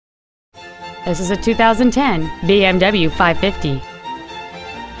This is a 2010 BMW 550.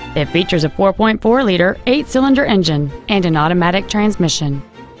 It features a 4.4-liter 8-cylinder engine and an automatic transmission.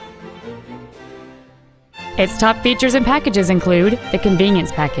 Its top features and packages include the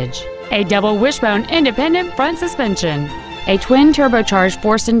convenience package, a double wishbone independent front suspension, a twin-turbocharged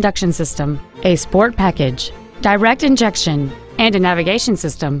forced induction system, a sport package, direct injection, and a navigation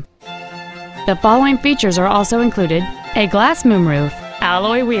system. The following features are also included: a glass moonroof,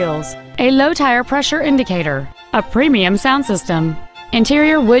 alloy wheels, a low tire pressure indicator, a premium sound system,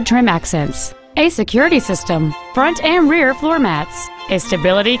 interior wood trim accents, a security system, front and rear floor mats, a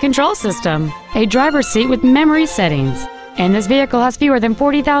stability control system, a driver's seat with memory settings, and this vehicle has fewer than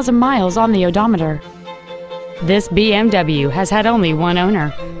 40,000 miles on the odometer. This BMW has had only one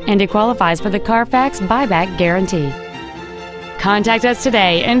owner, and it qualifies for the Carfax buyback guarantee. Contact us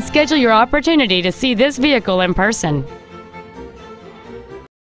today and schedule your opportunity to see this vehicle in person.